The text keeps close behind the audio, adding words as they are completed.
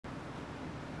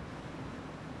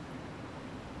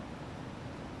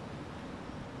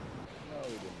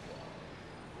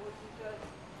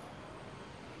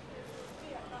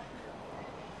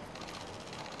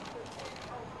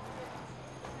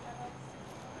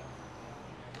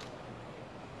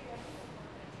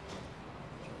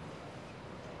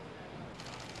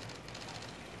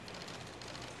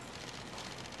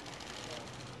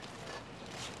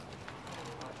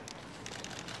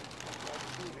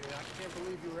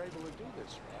able to do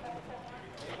this, right?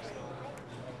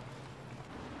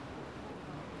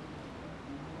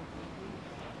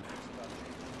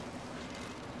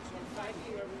 So thank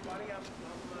you, everybody. I'm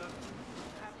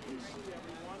happy to see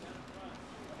everyone.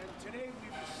 And today we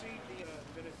received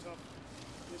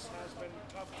this has been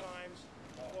tough times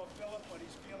for Philip, but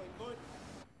he's feeling good.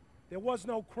 There was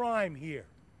no crime here.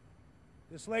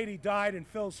 This lady died in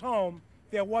Phil's home.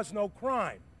 There was no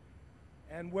crime.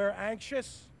 And we're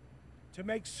anxious to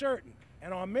make certain,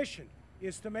 and our mission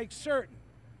is to make certain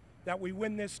that we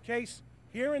win this case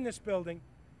here in this building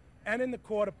and in the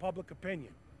court of public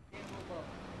opinion.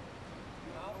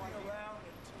 I'll be around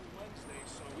until Wednesday,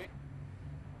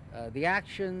 so the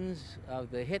actions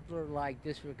of the Hitler-like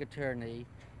district attorney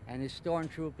and his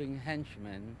stormtrooping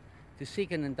henchmen to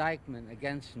seek an indictment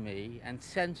against me and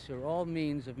censor all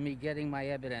means of me getting my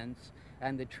evidence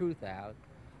and the truth out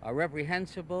are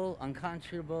reprehensible,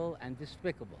 unconscionable, and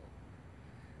despicable.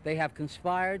 They have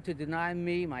conspired to deny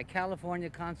me my California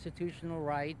constitutional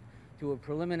right to a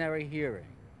preliminary hearing.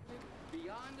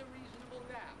 Beyond a reasonable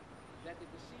doubt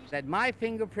that my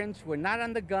fingerprints were not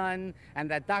on the gun and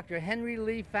that Dr. Henry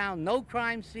Lee found no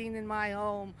crime scene in my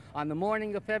home on the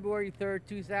morning of February 3rd,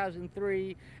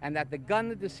 2003, and that the gun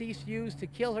the deceased used to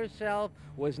kill herself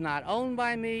was not owned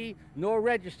by me nor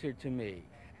registered to me.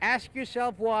 Ask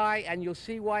yourself why, and you'll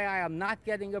see why I am not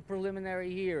getting a preliminary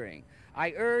hearing.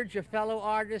 I urge a fellow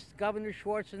artist, Governor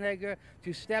Schwarzenegger,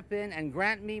 to step in and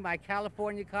grant me my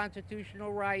California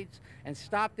constitutional rights and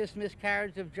stop this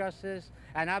miscarriage of justice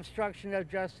and obstruction of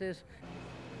justice.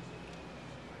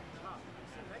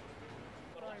 thank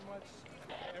you very much,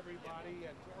 everybody.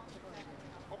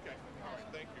 Okay, all right,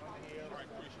 thank you. All right,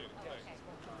 appreciate it. Thanks.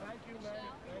 Thank you, man.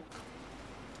 Thank you.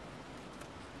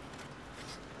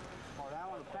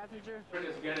 Passenger. Bring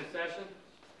us again in session.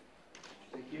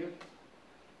 Thank you.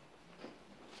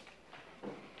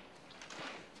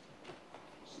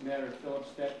 It's the matter of Philip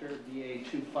Spector, DA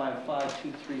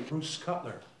 25523. Bruce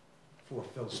Cutler for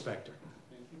Phil Spector.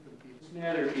 This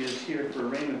matter is here for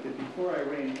arraignment, but before I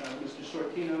arraign Mr.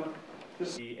 Sortino,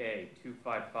 this DA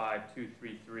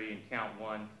 255233 in count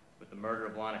 1 with the murder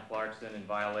of Lana Clarkson in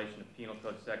violation of Penal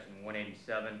Code Section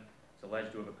 187. It's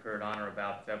alleged to have occurred on or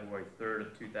about February 3rd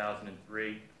of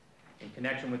 2003. In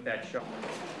connection with that show.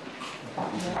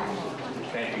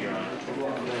 Thank you, Your Honor.